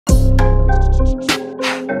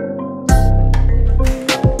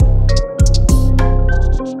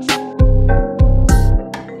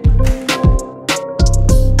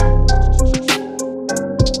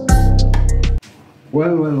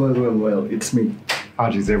Well, it's me.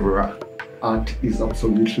 Art is everywhere. Art is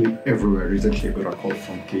absolutely everywhere. Recently, I got a call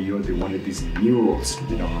from KO. They wanted these murals to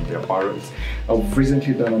be done on their barrels. I've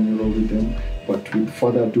recently done a mural with them, but with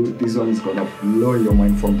further ado, this one is gonna blow your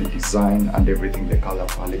mind from the design and everything, the color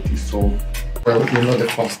palette is so. Well,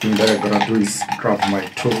 the first thing that I gotta do is grab my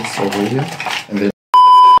tools over here, and then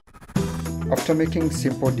after making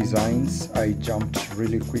simple designs, I jumped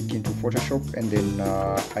really quick into Photoshop, and then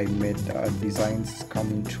I made designs come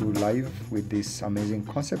into life with these amazing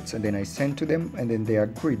concepts, and then I sent to them, and then they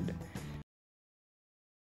agreed.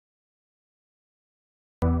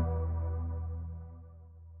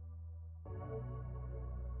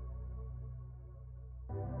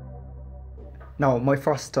 Now, my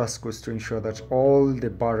first task was to ensure that all the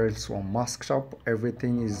barrels were masked up,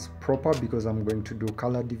 everything is proper, because I'm going to do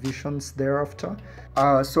color divisions thereafter.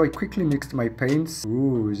 So I quickly mixed my paints.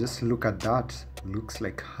 Ooh, just look at that. Looks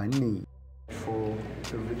like honey. For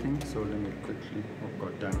everything, so let me quickly, oh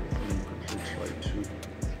god damn, let me quickly try to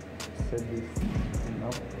set this thing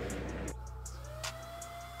up.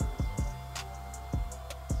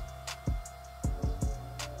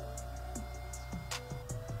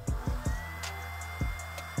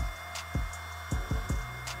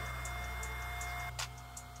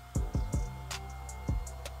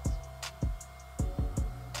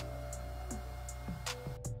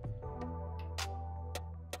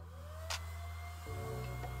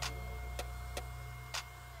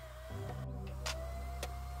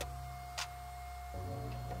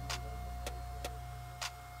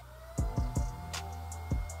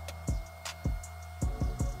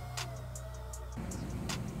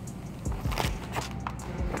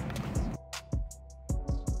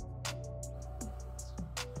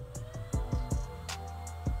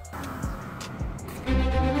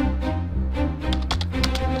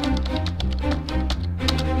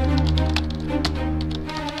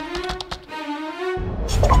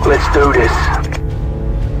 Let's do this.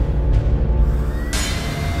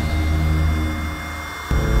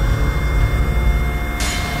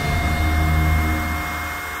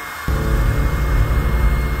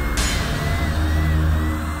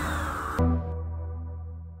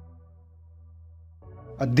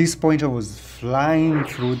 At this point, I was flying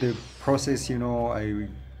through the process, I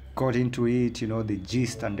got into it, the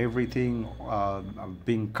gist and everything. I'm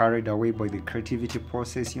being carried away by the creativity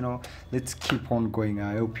process, Let's keep on going.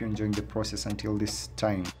 I hope you're enjoying the process until this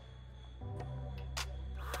time.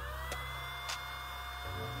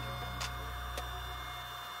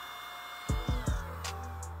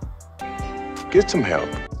 Get some help.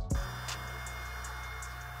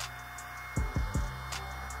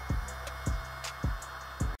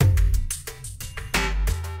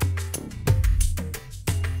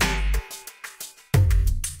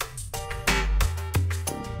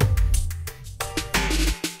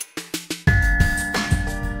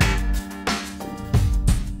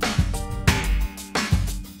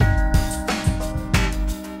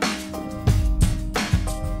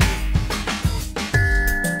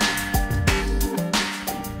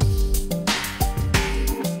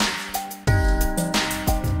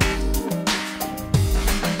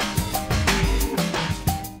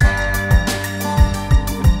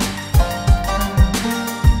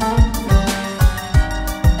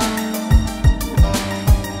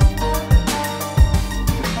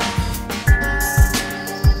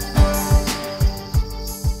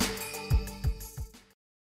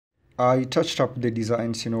 I touched up the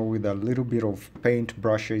designs, with a little bit of paint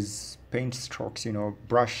brushes, paint strokes,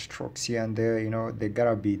 brush strokes here and there, they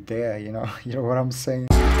gotta be there, you know what I'm saying?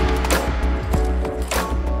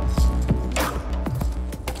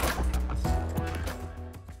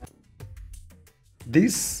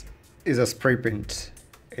 This is a spray paint,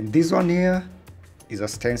 and this one here is a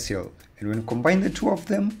stencil, and when you combine the two of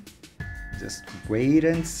them, just wait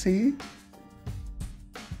and see.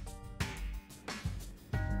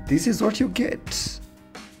 This is what you get.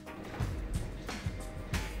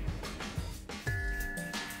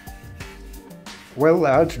 Well,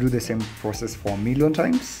 I had to do the same process for 1,000,000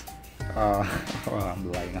 times. Well,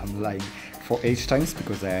 I'm lying. For 8 times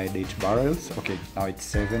because I had 8 barrels. Okay, now it's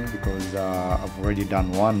 7 because I've already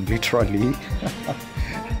done 1, literally.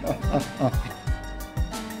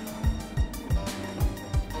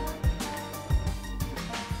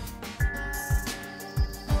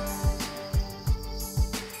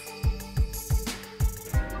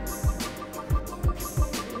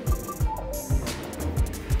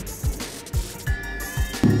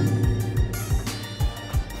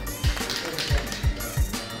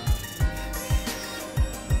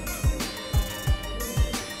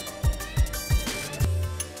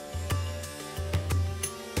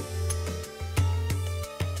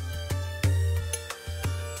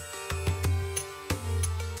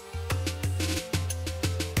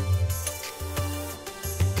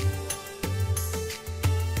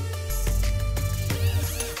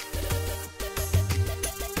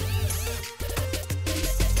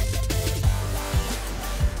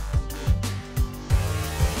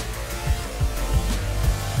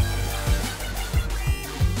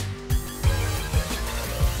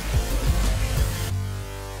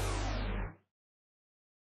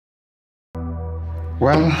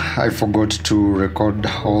 Well, I forgot to record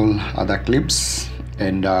all other clips,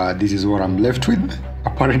 and this is what I'm left with.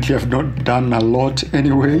 Apparently I've not done a lot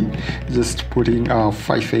anyway, just putting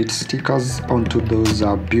 5/8 stickers onto those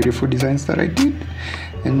beautiful designs that I did,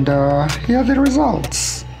 and here are the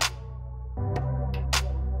results.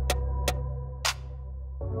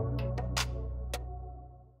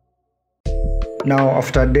 Now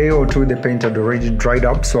after a day or two, the paint had already dried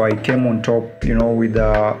up, so I came on top, with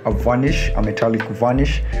a varnish, a metallic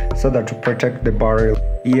varnish, so that to protect the barrel.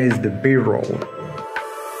 Here is the B-roll.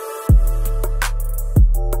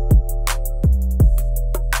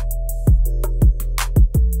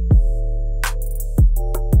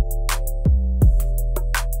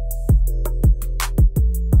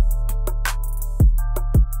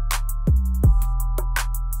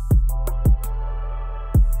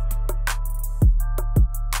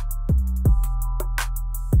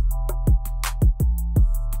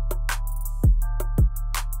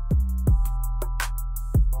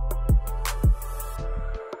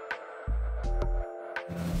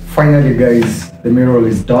 Finally guys, the mural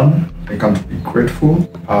is done. I can't be grateful.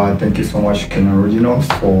 Thank you so much Kenyan Originals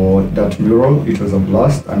for that mural. It was a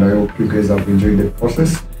blast, and I hope you guys have enjoyed the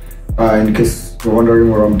process. In case you're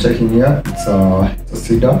wondering where I'm taking here, it's a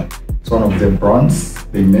cedar. It's one of the brands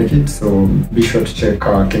they make it, so be sure to check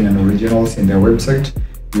Kenyan Originals in their website.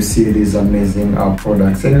 You see these amazing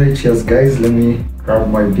products. Anyway, cheers guys. Let me grab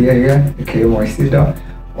my beer here, aka my cedar.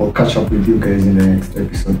 I'll catch up with you guys in the next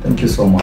episode. Thank you so much.